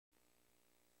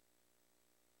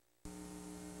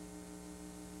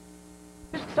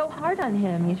so hard on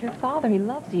him. He's your father. He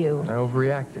loves you. I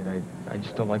overreacted. I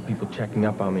just don't like people checking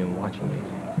up on me and watching me.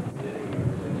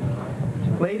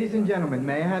 Ladies and gentlemen,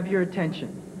 may I have your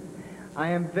attention? I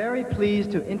am very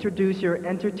pleased to introduce your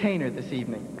entertainer this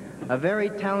evening, a very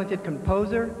talented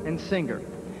composer and singer,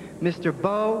 Mr.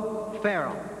 Beau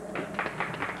Farrell.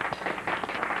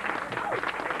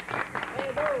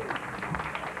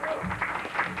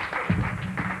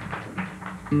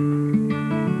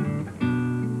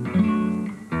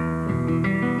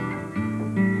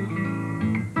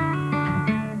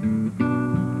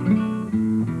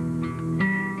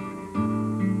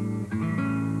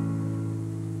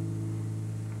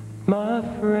 My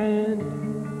friend,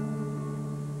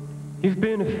 you've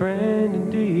been a friend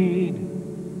indeed,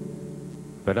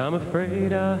 but I'm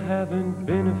afraid I haven't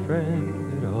been a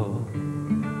friend at all.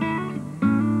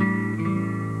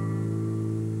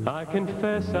 I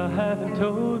confess I haven't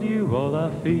told you all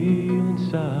I feel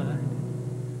inside,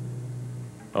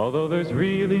 although there's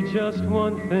really just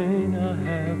one thing I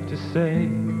have to say.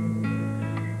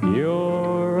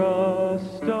 You're a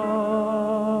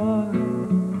star.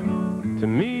 To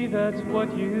me, that's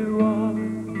what you are.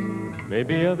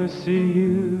 Maybe others see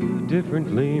you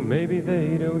differently. Maybe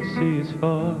they don't see as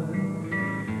far.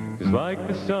 'Cause like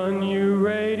the sun you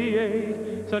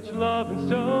radiate such love and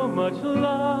so much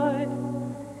light.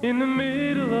 In the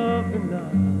middle of the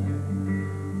night,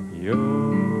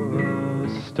 you're a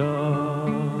star.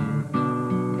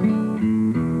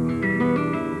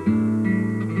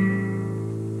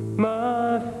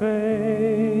 My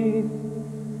faith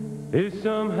is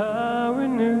somehow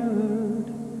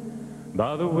renewed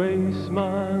by the way you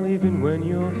smile even when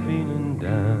you're feeling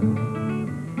down.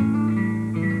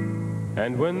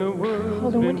 And when the world's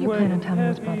Holden, when been do you plan on weighing telling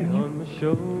what's heavy bothering you? on my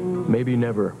shoulders. Maybe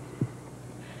never.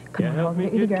 Come on,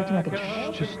 Holden, you're acting like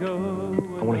a Just, I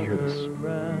want to hear this.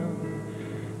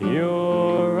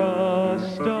 You're a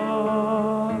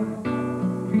star.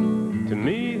 To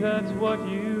me, that's what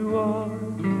you are.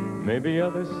 Maybe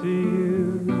others see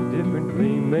you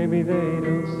differently. Maybe they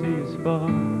don't see as far.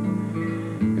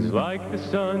 'Cause like the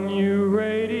sun you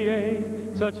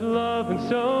radiate such love and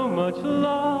so much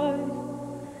light.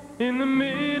 In the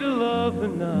middle of the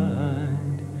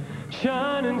night,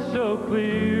 shining so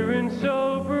clear and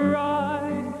so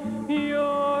bright,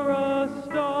 you're a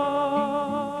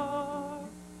star.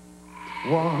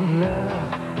 One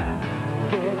love,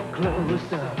 get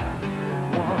closer.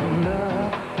 One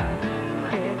love,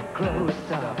 get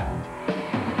closer.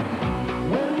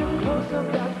 When you're closer,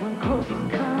 that's when closer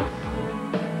comes.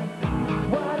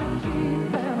 What a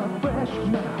cheap and a fresh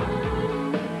smell.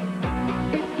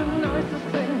 It's the nicest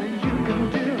thing that you can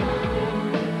do.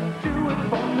 Do it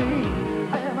for me,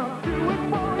 and I'll do it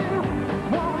for you.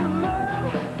 One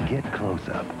love. Get Close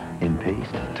Up in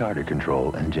paste, tartar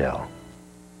control, and gel.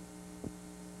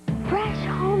 Fresh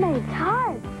homemade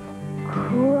tarts.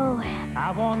 Cool Whip.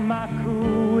 I want my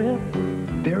Cool Whip.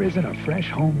 There isn't a fresh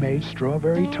homemade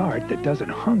strawberry tart that doesn't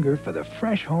hunger for the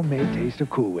fresh homemade taste of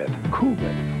Cool Whip. Cool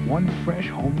Whip, one fresh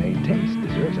homemade taste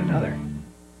deserves another.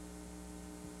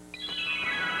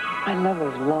 I love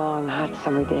those long, hot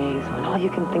summer days when all you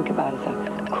can think about is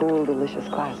a cool, delicious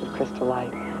glass of Crystal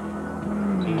Light.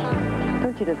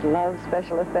 Don't you just love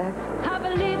special effects? I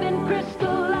believe in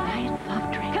Crystal Light.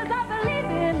 Soft drink. 'Cause I believe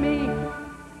in me.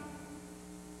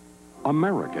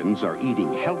 Americans are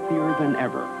eating healthier than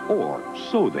ever, or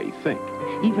so they think.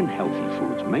 Even healthy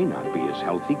foods may not be as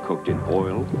healthy cooked in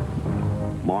oil,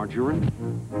 margarine,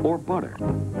 or butter.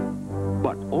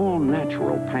 But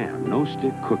all-natural Pan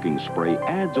no-stick cooking spray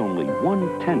adds only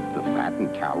 1/10 the fat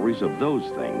and calories of those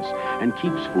things and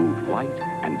keeps food light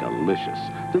and delicious.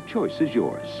 The choice is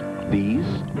yours. These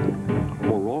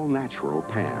or all-natural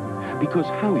Pan, because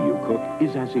how you cook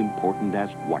is as important as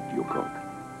what you cook.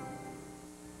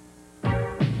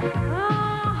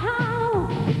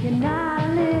 If you're not a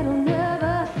little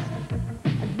nervous,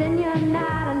 then you're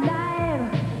not alive.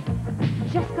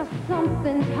 Just 'cause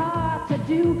something's hard to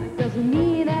do doesn't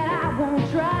mean that I won't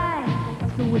try.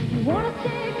 So if you want to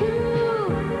stay cool,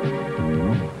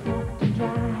 soft and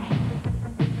dry.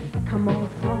 Come on,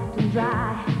 soft and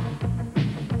dry.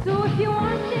 So if you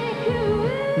want to stay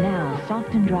cool. Now,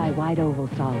 Soft and Dry White Oval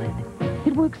Solid.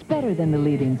 It works better than the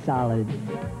leading solids.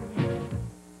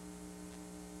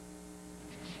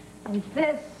 And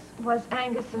this was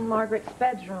Angus and Margaret's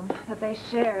bedroom that they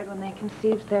shared when they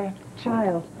conceived their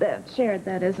child. Shared,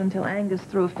 that is, until Angus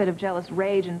threw a fit of jealous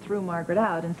rage and threw Margaret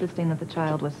out, insisting that the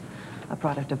child was a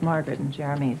product of Margaret and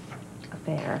Jeremy's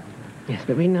affair. Yes,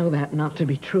 but we know that not to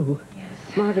be true.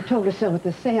 Yes. Margaret told us so at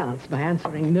the seance by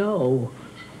answering no.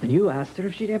 And you asked her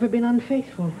if she'd ever been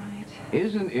unfaithful. Right.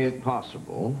 Isn't it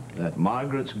possible that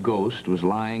Margaret's ghost was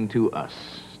lying to us,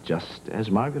 just as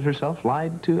Margaret herself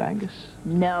lied to Angus?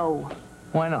 No.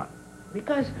 Why not?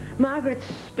 Because Margaret's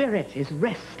spirit is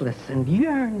restless and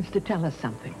yearns to tell us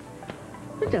something.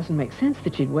 It doesn't make sense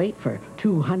that she'd wait for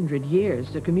 200 years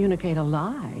to communicate a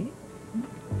lie.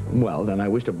 Well, then I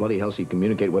wish to bloody hell she'd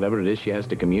communicate whatever it is she has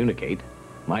to communicate.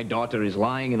 My daughter is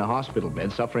lying in a hospital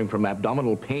bed suffering from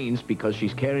abdominal pains because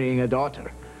she's carrying a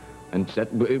daughter. And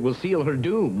it will seal her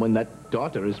doom when that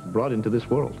daughter is brought into this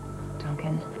world.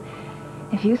 Duncan,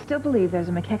 if you still believe there's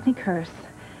a McKechnie curse,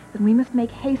 then we must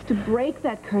make haste to break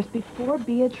that curse before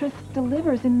Beatrice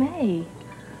delivers in May.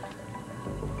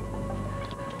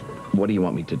 What do you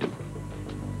want me to do?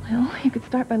 Well, you could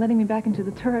start by letting me back into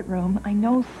the turret room. I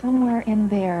know somewhere in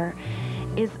there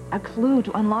is a clue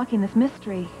to unlocking this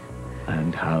mystery.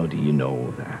 And how do you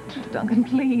know that? Duncan,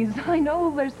 please. I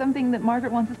know there's something that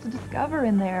Margaret wants us to discover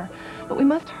in there. But we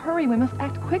must hurry. We must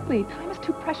act quickly. Time is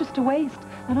too precious to waste.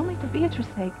 Not only for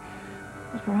Beatrice's sake,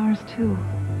 but for ours, too.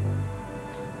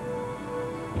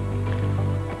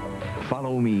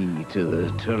 Follow me to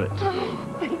the turret room.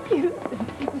 Oh, thank you.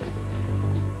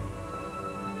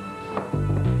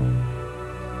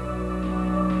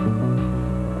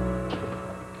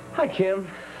 Hi, Kim.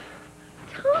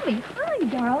 Tommy, hi,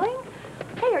 darling.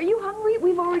 Hey, are you hungry?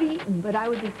 We've already eaten, but I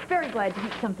would be very glad to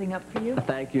heat something up for you.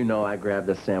 Thank you. No, I grabbed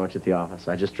a sandwich at the office.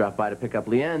 I just dropped by to pick up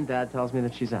Leanne. Dad tells me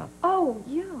that she's out. Oh,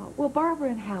 yeah. Well, Barbara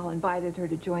and Hal invited her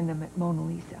to join them at Mona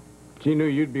Lisa. She knew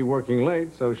you'd be working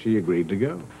late, so she agreed to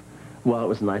go. Well, it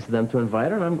was nice of them to invite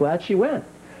her, and I'm glad she went.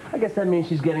 I guess that means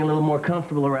she's getting a little more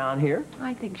comfortable around here.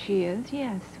 I think she is,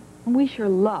 yes. We sure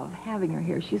love having her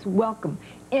here. She's welcome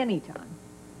anytime.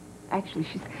 Actually,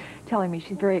 she's telling me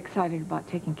she's very excited about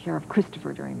taking care of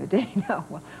Christopher during the day now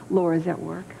while Laura's at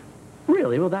work.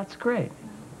 Really? Well, that's great.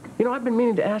 You know, I've been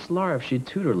meaning to ask Laura if she'd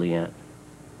tutor Leanne.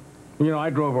 You know, I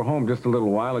drove her home just a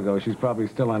little while ago. She's probably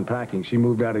still unpacking. She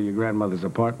moved out of your grandmother's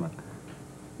apartment.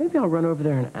 Maybe I'll run over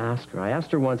there and ask her. I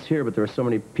asked her once here, but there were so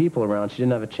many people around, she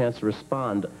didn't have a chance to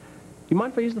respond. You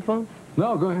mind if I use the phone?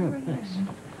 No, go ahead. Thanks.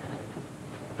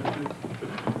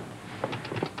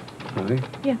 Honey?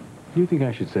 Yeah? Do you think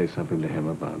I should say something to him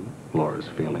about Laura's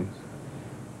feelings?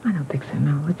 I don't think so,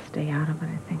 no. Let's stay out of it,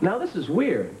 I think. Now, this is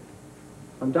weird.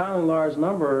 I'm dialing Laura's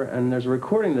number, and there's a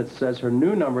recording that says her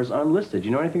new number is unlisted.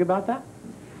 You know anything about that?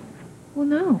 Well,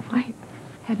 no. I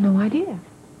had no idea.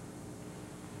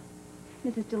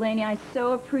 Mrs. Delaney, I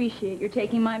so appreciate your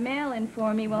taking my mail in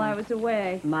for me while I was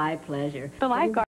away. My pleasure. The lifeguard